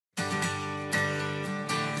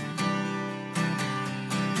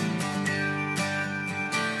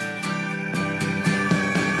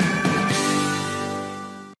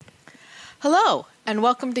Hello, and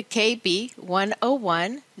welcome to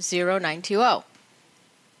KB1010920.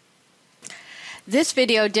 This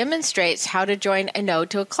video demonstrates how to join a node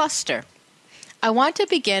to a cluster. I want to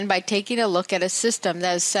begin by taking a look at a system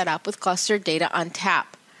that is set up with cluster Data ONTAP.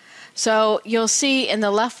 So you'll see in the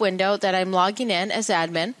left window that I'm logging in as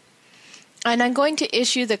admin, and I'm going to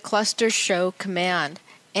issue the cluster show command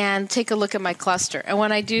and take a look at my cluster. And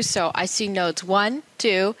when I do so, I see nodes 1,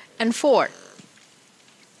 2, and 4.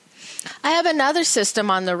 I have another system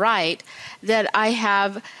on the right that I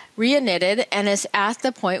have re-initted and is at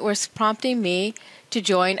the point where it's prompting me to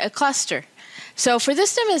join a cluster. So for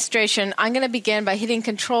this demonstration, I'm going to begin by hitting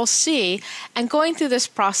Control-C and going through this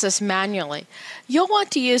process manually. You'll want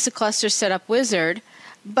to use the cluster setup wizard,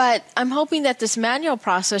 but I'm hoping that this manual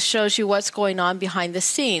process shows you what's going on behind the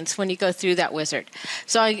scenes when you go through that wizard.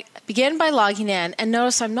 So I begin by logging in, and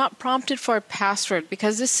notice I'm not prompted for a password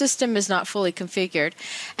because this system is not fully configured.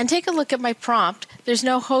 And take a look at my prompt. There's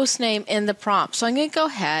no host name in the prompt. So I'm going to go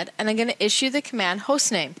ahead and I'm going to issue the command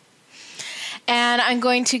hostname. And I'm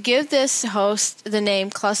going to give this host the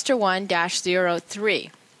name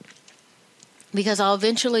cluster1-03. Because I'll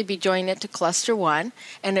eventually be joining it to cluster 1,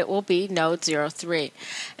 and it will be node 03.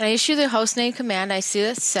 And I issue the hostname command, I see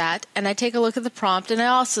it's set, and I take a look at the prompt, and I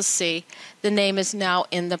also see the name is now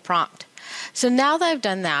in the prompt. So now that I've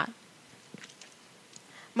done that,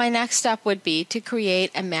 my next step would be to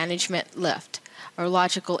create a management lift, or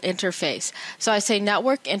logical interface. So I say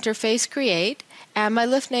network interface create, and my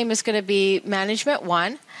lift name is going to be management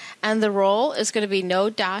 1, and the role is going to be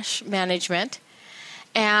node-management.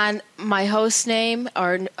 And my host name,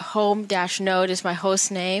 or home-node, is my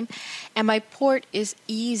host name, and my port is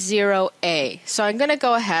E0A. So I'm going to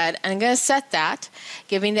go ahead and I'm going to set that,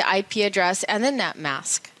 giving the IP address and the net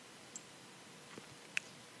mask.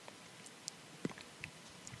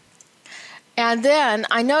 And then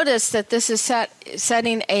I notice that this is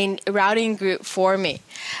setting a routing group for me.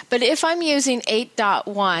 But if I'm using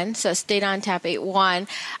 8.1, so it's Data ONTAP 8.1,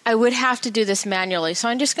 I would have to do this manually. So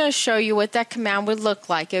I'm just going to show you what that command would look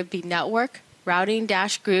like. It would be network,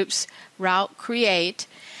 routing-groups, route create,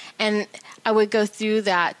 and I would go through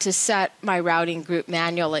that to set my routing group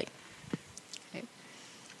manually. Okay.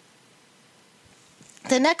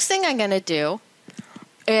 The next thing I'm going to do,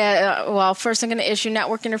 first I'm going to issue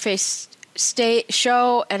network interface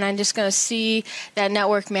show, and I'm just going to see that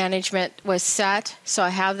network management was set, so I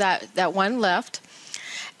have that one lift.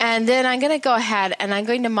 And then I'm going to go ahead and I'm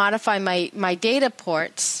going to modify my data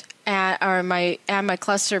ports and my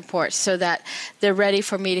cluster ports so that they're ready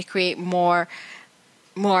for me to create more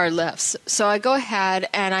lifts. So I go ahead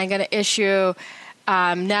and I'm going to issue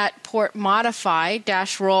net port modify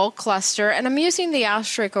 -role cluster, and I'm using the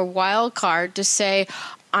asterisk or wildcard to say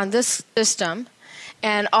on this system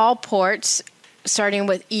and all ports starting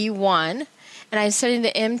with E1, and I'm setting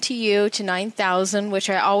the MTU to 9000, which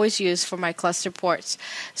I always use for my cluster ports.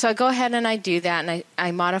 So I go ahead and I do that, and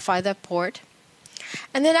I modify that port.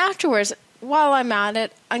 And then afterwards, while I'm at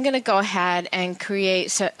it, I'm going to go ahead and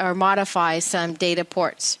create or modify some data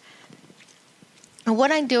ports. And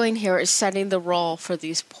what I'm doing here is setting the role for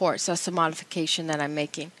these ports. That's the modification that I'm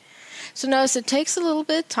making. So notice it takes a little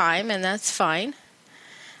bit of time, and that's fine.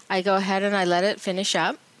 I go ahead and I let it finish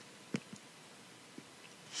up.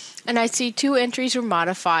 And I see two entries were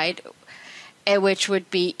modified, which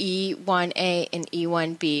would be E1A and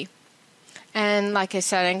E1B. And like I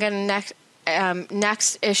said, I'm going to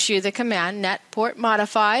next issue the command net port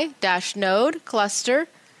modify -node cluster.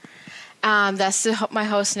 That's my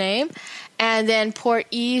host name. And then port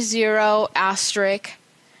E0 asterisk,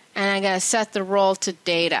 and I'm going to set the role to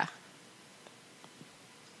data.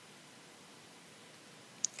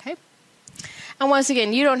 And once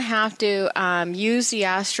again, you don't have to use the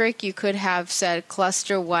asterisk. You could have said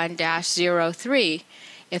cluster 1-03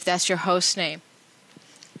 if that's your host name.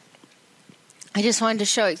 I just wanted to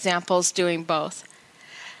show examples doing both.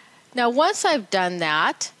 Now, once I've done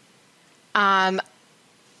that,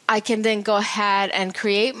 I can then go ahead and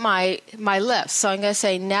create my list. So I'm going to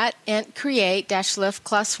say net int create -lift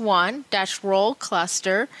clus1 -role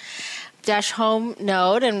cluster -home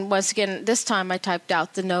node. And once again, this time I typed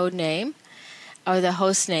out the node name, or the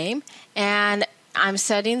host name, and I'm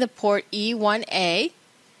setting the port E1A,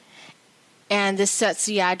 and this sets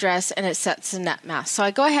the address and it sets the net mask. So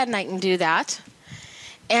I go ahead and I can do that.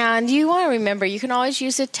 And you want to remember, you can always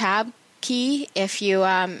use the tab key if you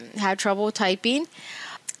have trouble typing,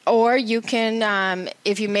 or you can,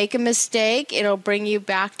 if you make a mistake, it'll bring you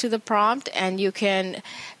back to the prompt and you can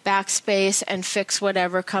backspace and fix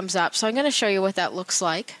whatever comes up. So I'm going to show you what that looks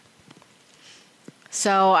like.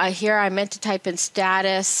 So here I meant to type in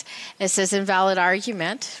status. It says invalid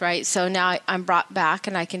argument, right? So now I'm brought back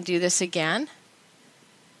and I can do this again.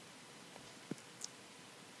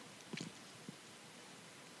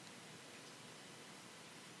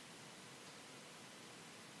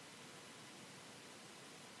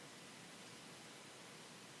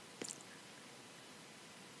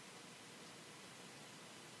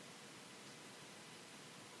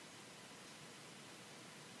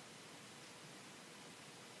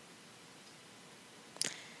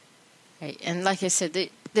 Right. And like I said,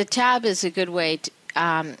 the tab is a good way to,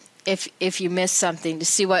 if you miss something, to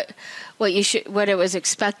see what it was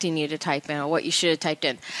expecting you to type in, or what you should have typed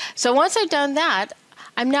in. So once I've done that,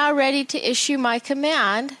 I'm now ready to issue my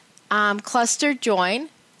command, cluster join.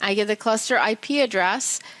 I give the cluster IP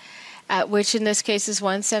address, which in this case is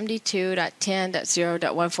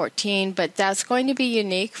 172.10.0.114, but that's going to be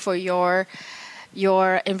unique for your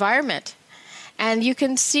environment. And you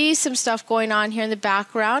can see some stuff going on here in the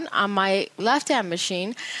background. On my left-hand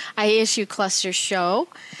machine, I issue cluster show,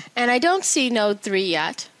 and I don't see node 3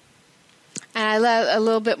 yet. And I let a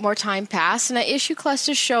little bit more time pass, and I issue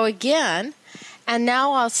cluster show again, and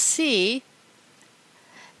now I'll see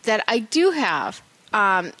that I do have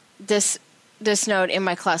this node in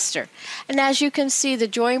my cluster. And as you can see, the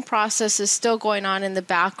join process is still going on in the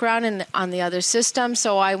background and on the other system,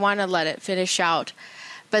 so I want to let it finish out.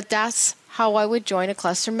 But that's how I would join a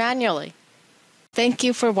cluster manually. Thank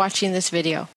you for watching this video.